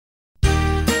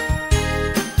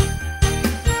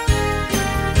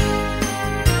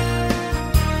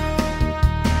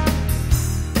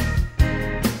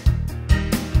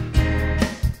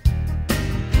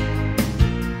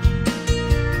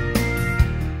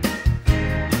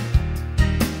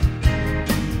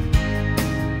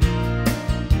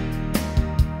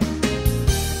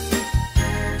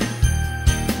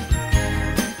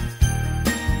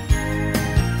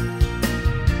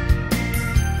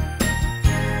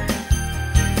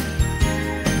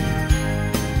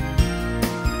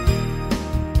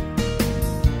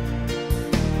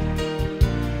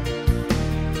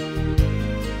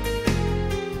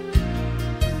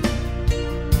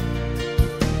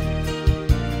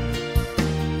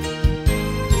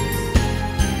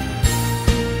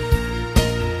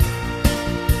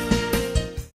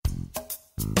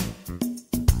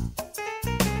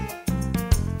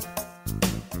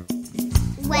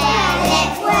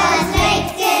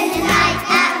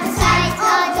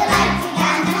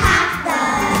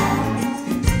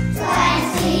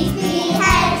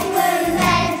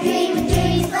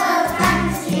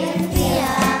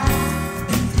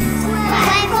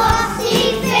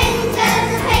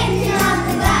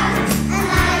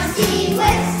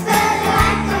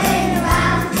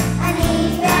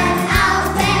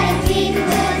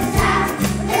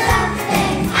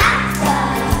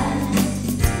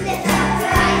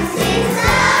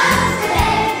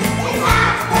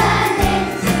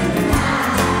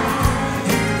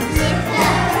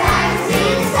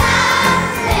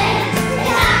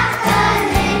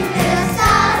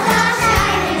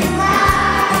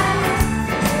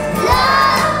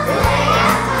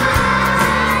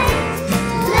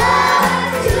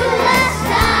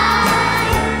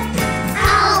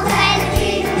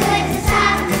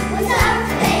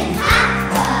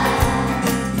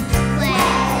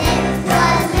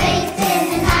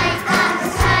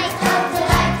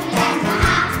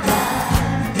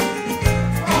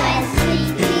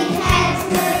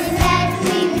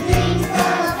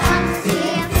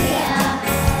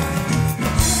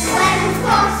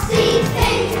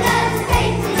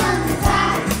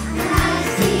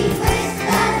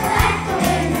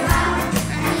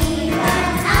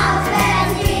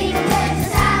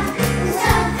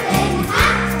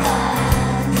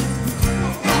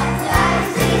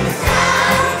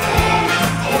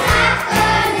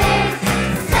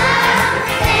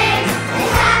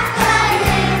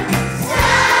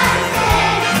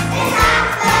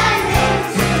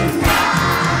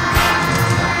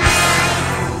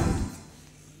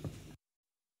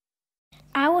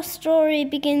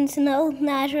begins in old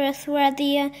Nazareth, where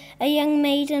a young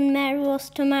maiden Mary was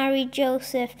to marry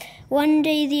Joseph. One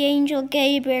day the angel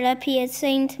Gabriel appeared,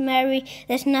 saying to Mary,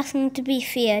 "There's nothing to be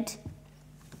feared.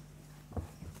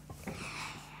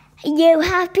 You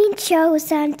have been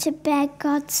chosen to bear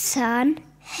God's Son.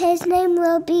 His name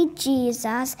will be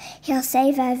Jesus. He'll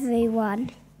save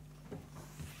everyone."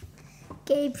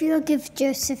 Gabriel gives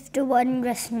Joseph the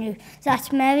wondrous news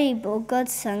that Mary bore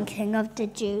God's Son, King of the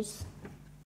Jews.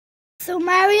 So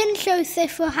Mary and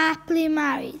Joseph were happily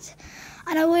married,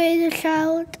 and away the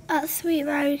child that sweet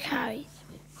Mary carried.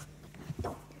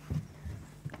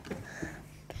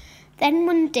 Then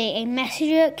one day a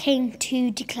messenger came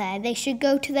to declare they should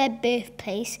go to their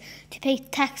birthplace to pay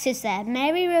taxes there.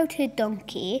 Mary rode her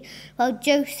donkey, while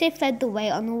Joseph led the way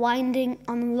on a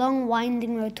long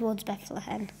winding road towards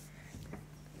Bethlehem.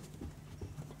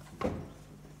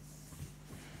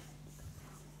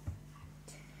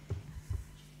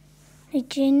 They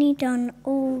journeyed on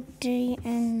all day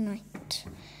and night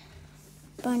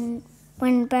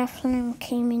when Bethlehem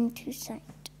came into sight.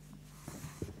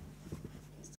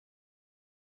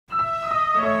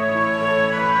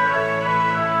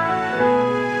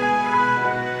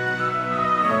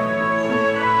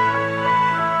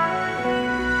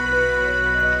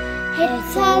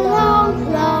 It's a long,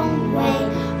 long way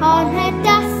on a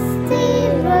dusty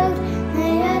road.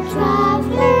 They are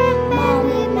traveling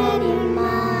many, many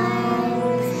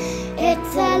miles.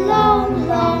 It's a long,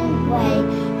 long way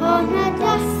on a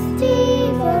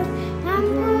dusty road, and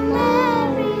poor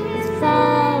Mary is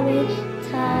very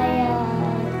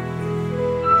tired.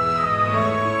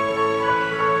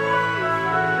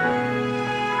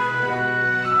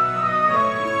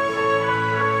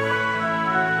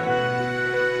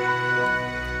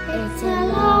 It's a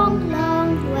long,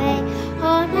 long way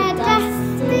on a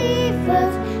dusty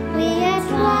road. We are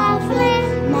traveling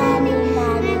many,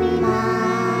 many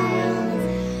miles.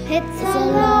 It's a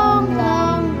long,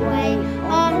 long way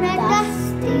on a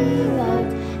dusty road,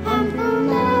 and poor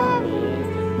Mary is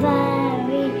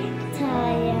very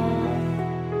tired.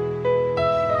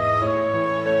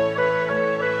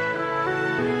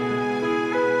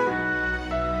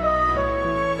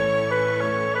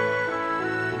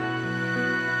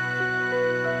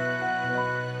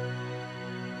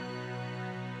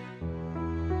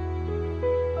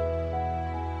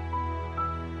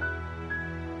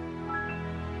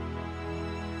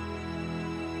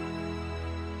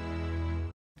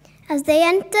 As they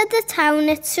entered the town,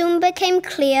 it soon became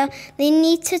clear they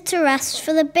needed to rest,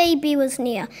 for the baby was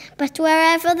near. But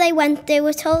wherever they went, they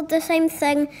were told the same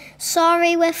thing: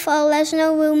 "Sorry, we're full, there's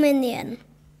no room in the inn."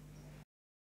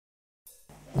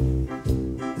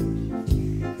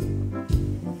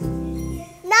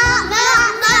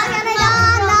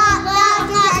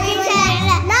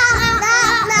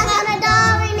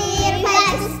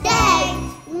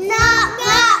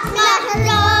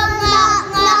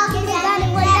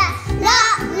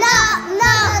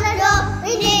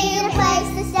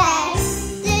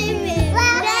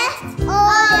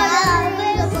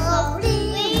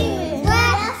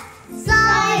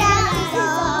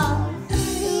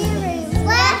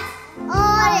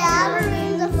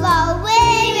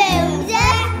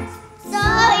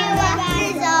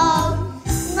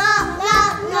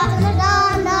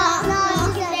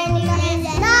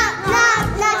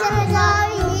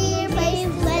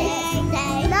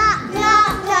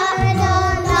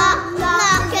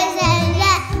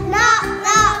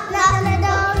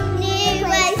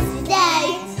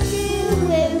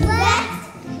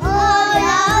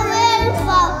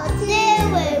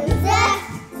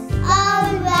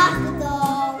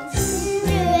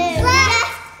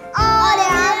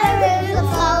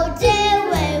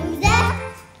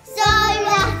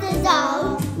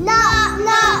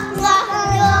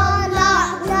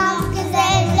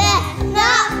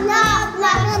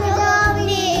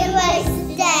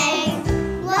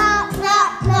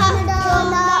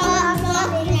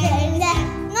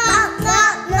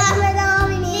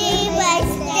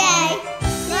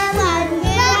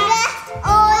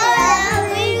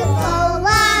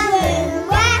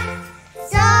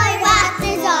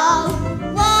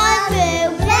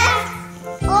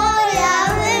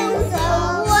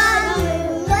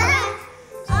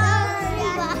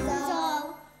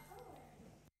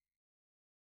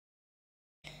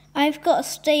 "I've got a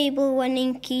stable," one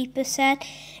innkeeper said.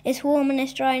 "It's warm and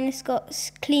it's dry and it's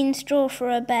got clean straw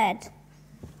for a bed."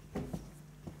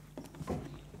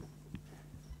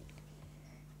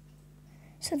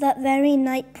 So that very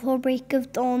night, before break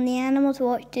of dawn, the animals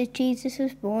watched as Jesus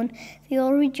was born. They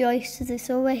all rejoiced as they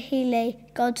saw where he lay,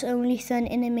 God's only Son,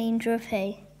 in a manger of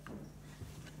hay.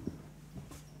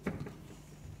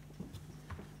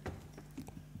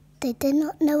 They did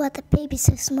not know that the baby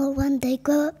so small one day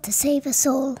grow up to save us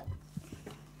all.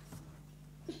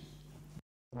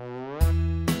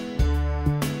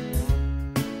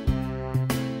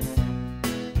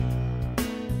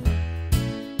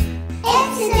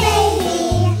 It's a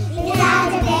baby, we had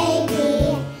a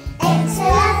baby. It's a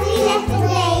lovely little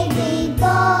baby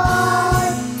boy.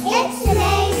 It's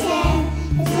amazing,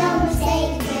 there's no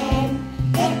mistaking.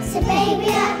 It's a baby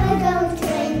that we're going to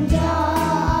enjoy.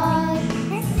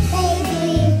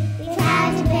 Baby, we've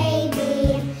had a baby.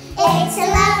 It's a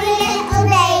lovely little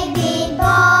baby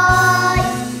boy.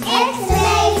 It's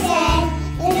amazing,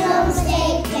 there's no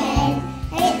mistaking.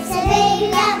 It's a baby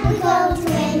that we're going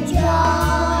to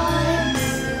enjoy.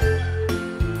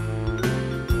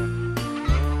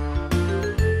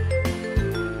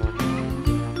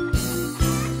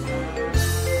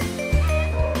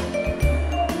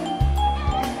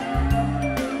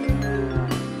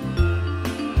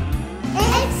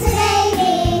 It's a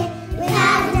baby, we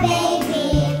have a baby.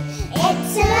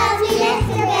 It's a lovely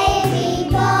little baby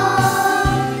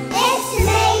boy. It's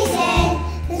amazing,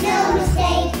 there's no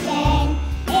mistaking.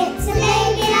 It's a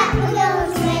baby that we're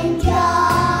going to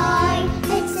enjoy.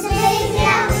 It's a baby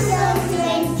that we're going to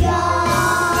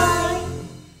enjoy.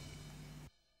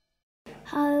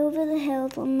 High over the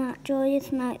hills on that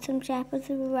joyous night, some shepherds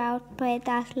were out by a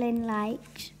dazzling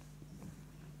light.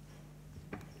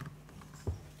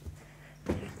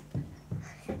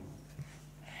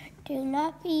 Do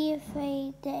not be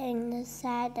afraid, the angel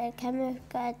said, there cometh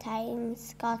good tidings,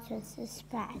 Scotland's to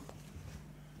spread.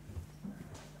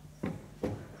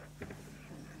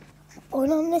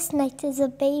 Born on this night is a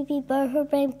baby boy who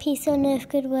bring peace on earth,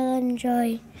 goodwill and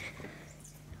joy.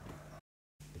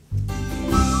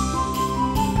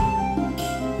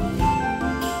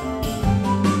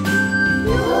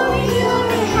 Glory,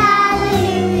 glory,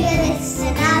 hallelujah,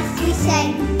 listen as we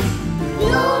sing.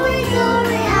 Glory,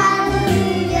 glory,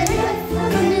 hallelujah, joyful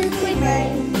news we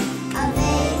bring. Our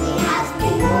baby has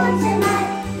been born tonight,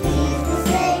 he's the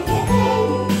Saviour King.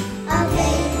 Our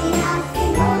baby has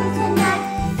been born tonight,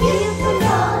 you can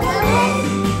follow him.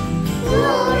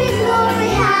 Glory, glory,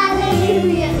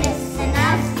 hallelujah, listen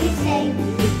as we sing.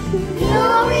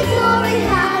 Glory, glory,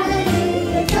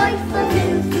 hallelujah, joyful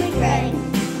news we bring.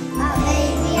 Our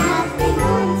baby has been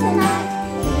born tonight,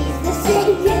 he's the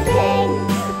Saviour King.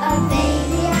 Our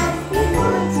baby has been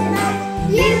born tonight,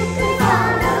 you can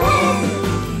follow him.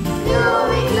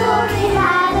 Glory, glory,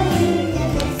 hallelujah,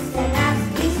 listen as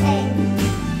we sing.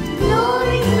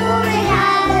 Glory, glory,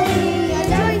 hallelujah,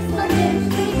 joyful news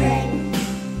we bring.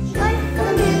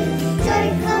 Joyful news,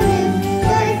 joyful news,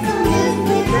 joyful news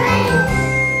we bring.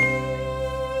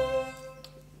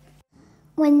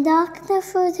 When darkness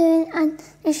was in and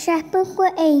the shepherds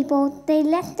were able, they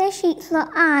left their sheep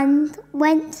and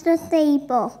went to the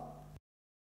stable.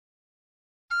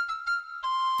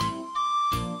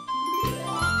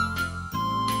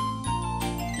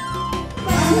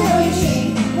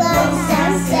 Won't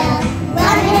stand still,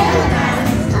 running around,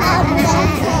 up and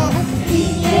down,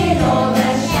 keeping all the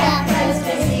shepherds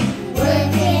busy,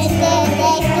 working till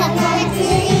they come back to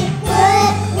see.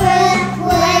 Work, work,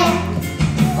 work,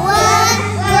 work,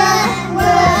 work,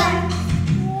 work.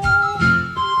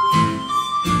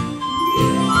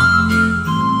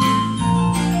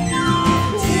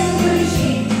 Two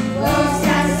sheep won't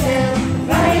stand still,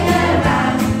 running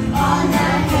around on the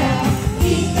hill,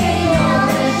 keeping all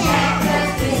the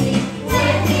shepherds busy,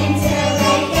 working till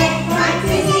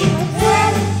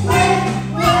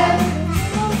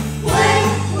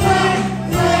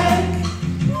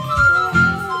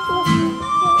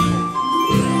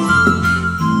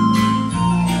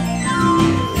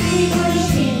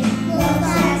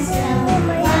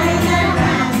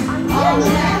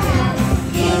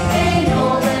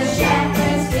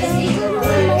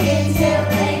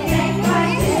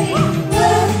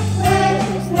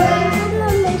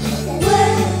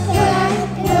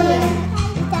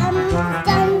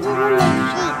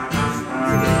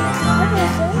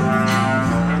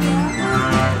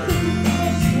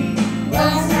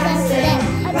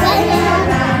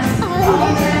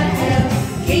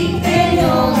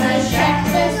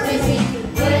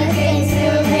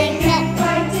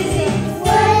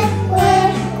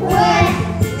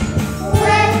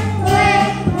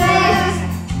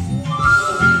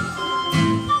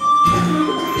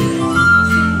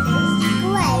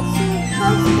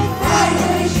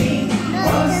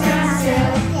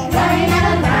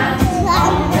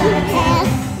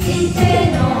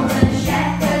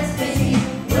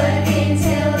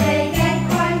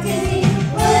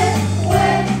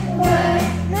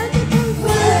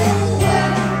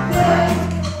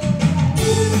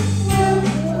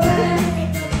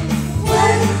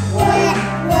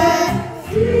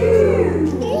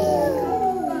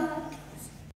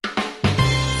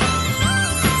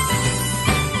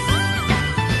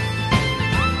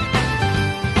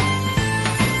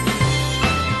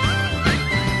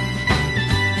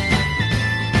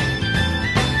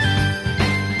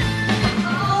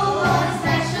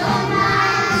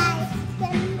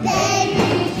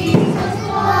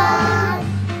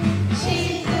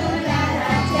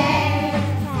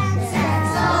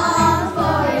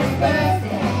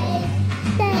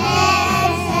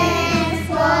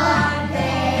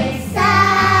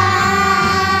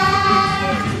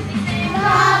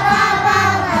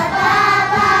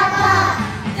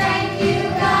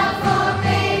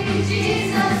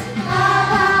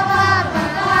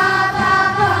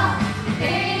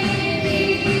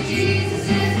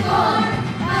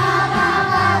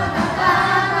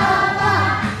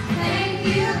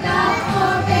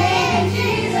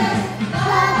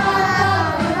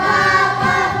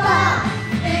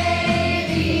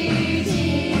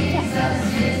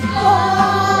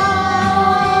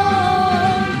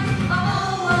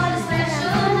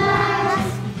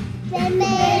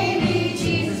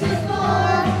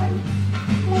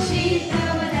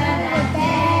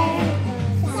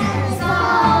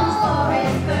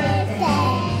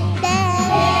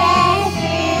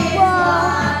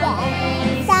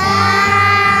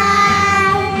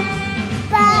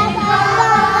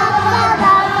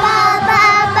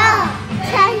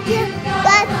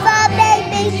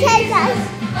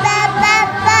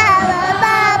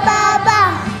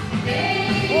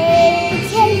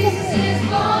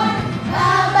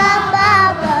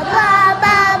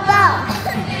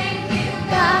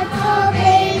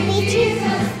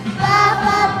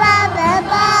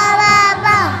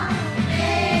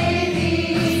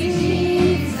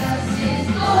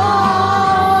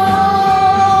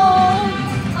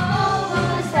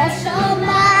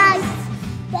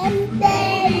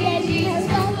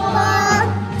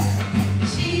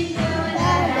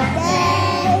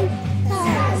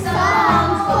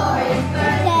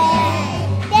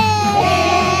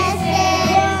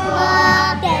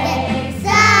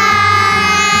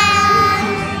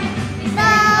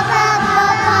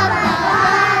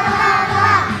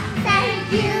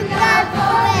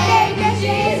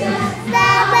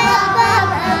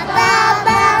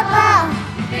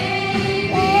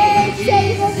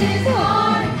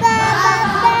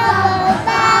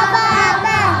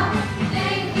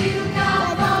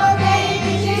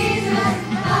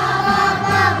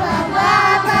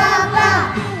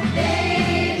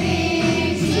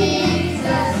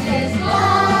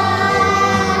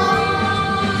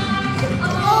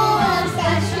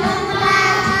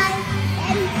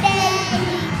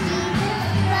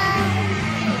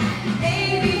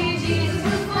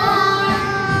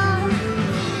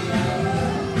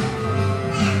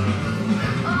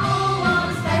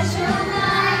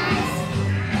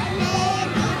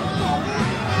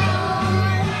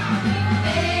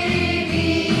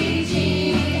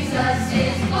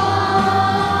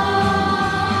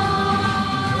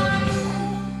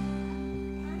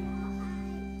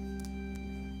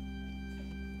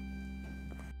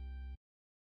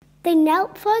They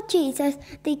knelt for Jesus,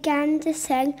 they began to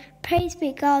sing, Praise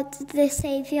be God, the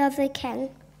Saviour of the King.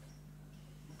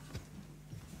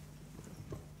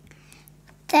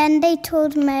 Then they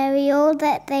told Mary all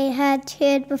that they had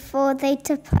heard before they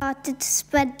departed to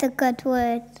spread the good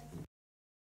word.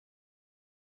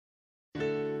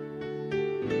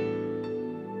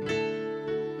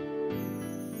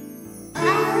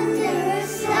 Under a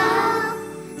star,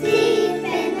 deep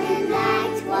in the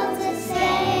night, was a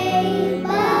stable.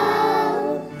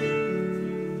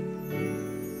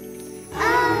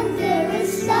 Under a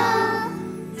star,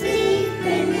 deep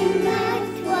in the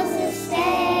night, was a stable.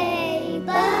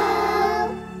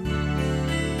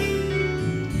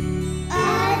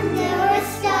 Under a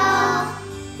star,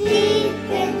 deep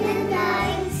in the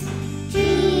night,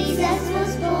 Jesus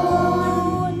was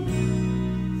born.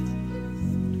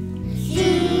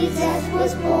 Jesus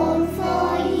was born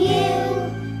for you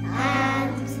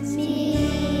and me.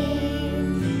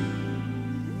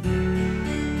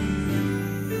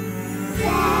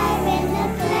 There in a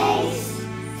place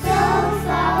so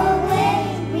far away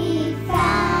we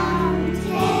found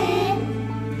him.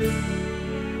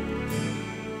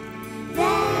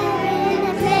 There in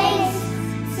a place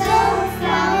so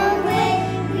far away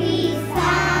we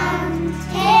found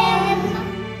him.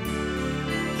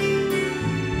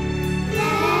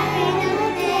 There in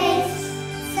a place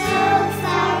so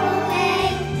far away,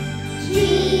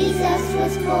 Jesus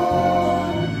was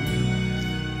born.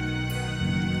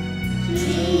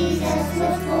 Jesus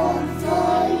was born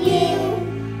for you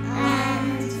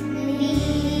and me.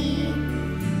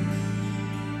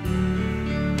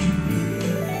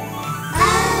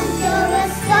 Under a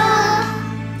star,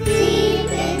 deep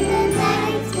in the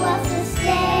night, was a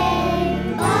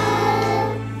stable.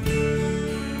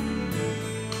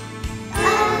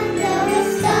 Under a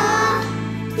star,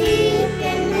 deep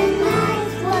in the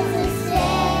night, was a stable.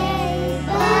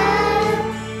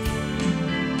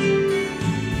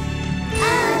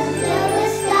 Under a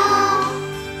star,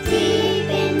 deep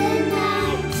in the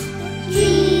night,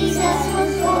 Jesus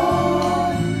was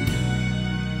born.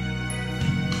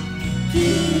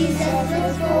 Jesus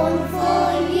was born for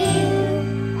you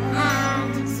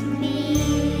and me.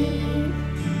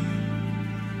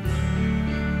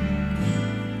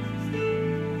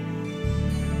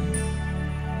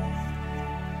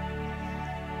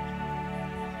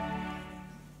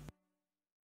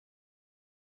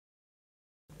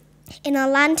 In a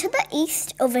land to the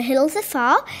east, over hills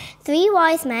afar, 3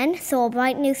 wise men saw a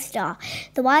bright new star.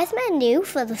 The wise men knew,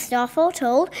 for the star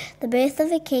foretold, the birth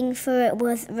of a king, for it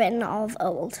was written of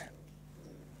old.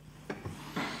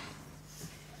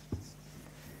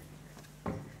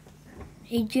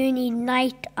 He journeyed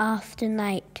night after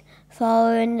night,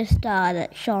 following the star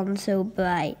that shone so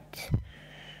bright.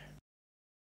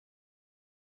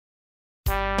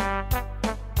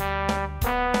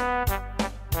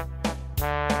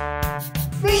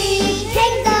 Three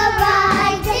kings are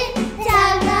riding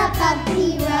down the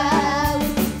bumpy road,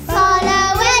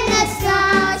 following the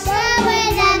star,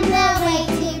 showing them the way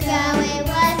to go. It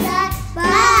was a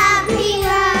bumpy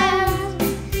road,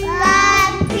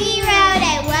 bumpy road.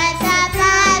 It was a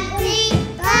bumpy,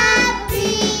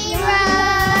 bumpy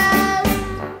road.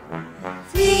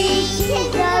 Three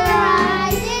kings are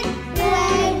riding,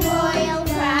 wearing royal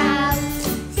crowns,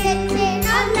 sitting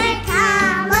on their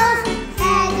camels,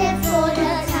 headed for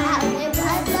the town. It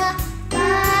was a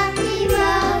bumpy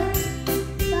road,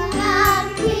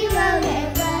 bumpy road. It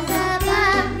was a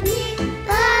bumpy,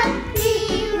 bumpy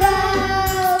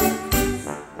road.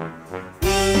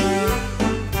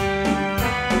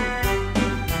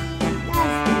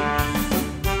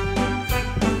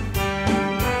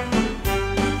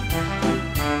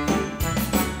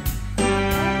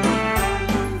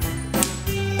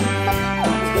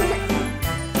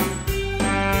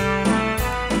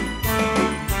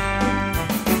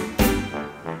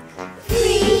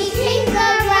 Three kings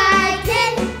are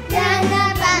riding down the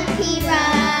bumpy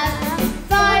road,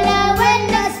 following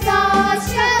the star,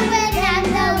 showing them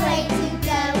the way to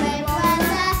go. It was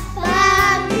a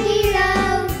bumpy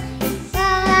road,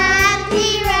 bumpy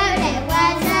road. It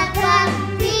was a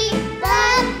bumpy,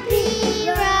 bumpy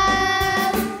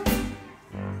road.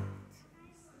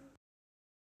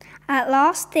 At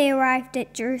last they arrived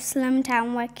at Jerusalem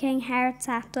town, where King Herod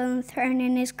sat on the throne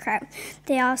in his crown.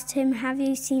 They asked him, Have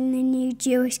you seen the new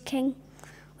Jewish king?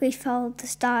 We followed the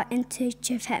star in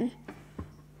search of him.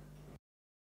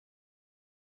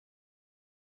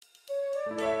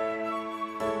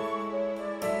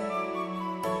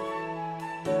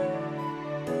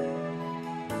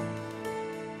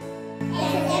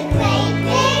 There's a great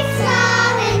big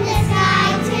star in the sky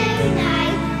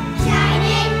tonight,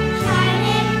 shining,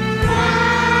 shining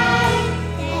bright.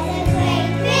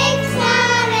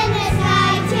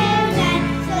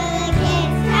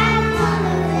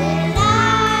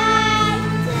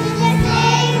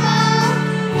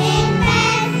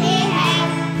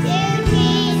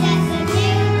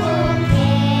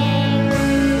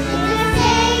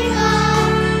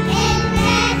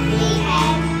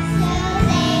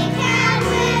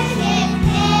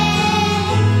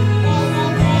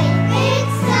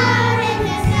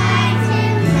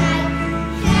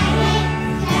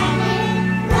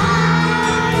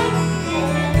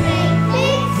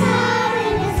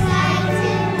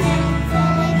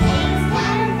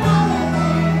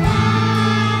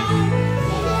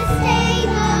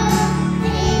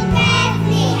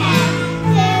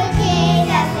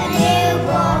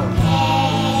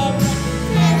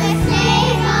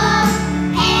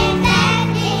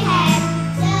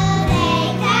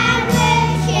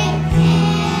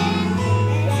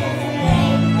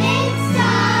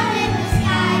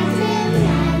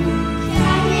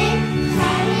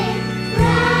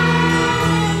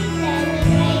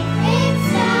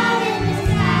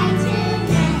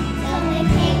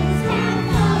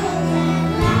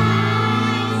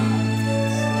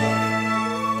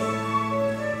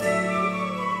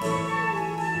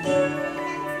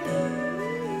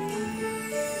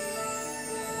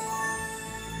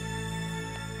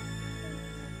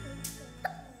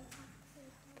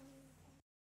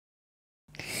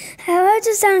 God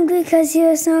was angry because he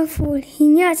was not full. He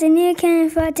not and he came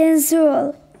for his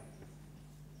soul.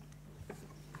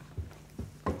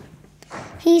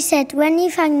 He said, when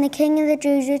you find the King of the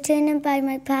Jews returning by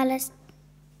my palace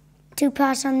to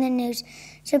pass on the news.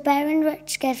 So bearing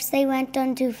rich gifts, they went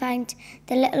on to find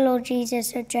the little Lord Jesus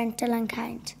so gentle and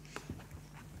kind.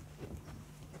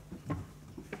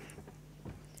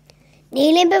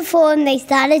 Kneeling before him, they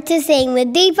started to sing,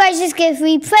 with thee, precious gift,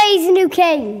 we praise the new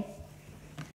King.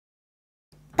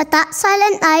 But that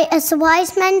silent night, as the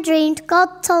wise men dreamed,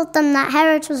 God told them that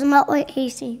Herod was not what he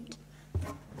seemed.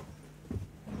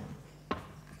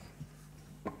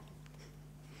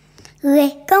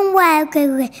 Reckon well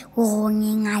go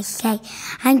warning, I say,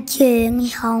 and journey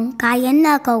home, go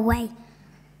another way.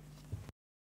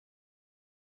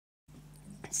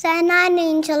 Then an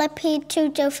angel appeared to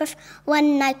Joseph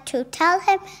one night to tell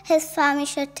him his family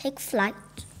should take flight.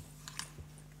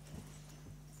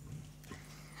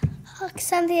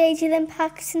 Send the angel then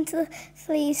packs into the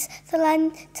fleece, to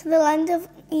the land of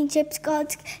Egypt,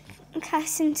 God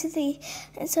cast into thee.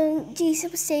 And so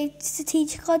Jesus was saved to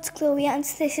teach God's glory, and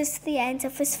this is the end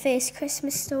of his first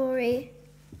Christmas story.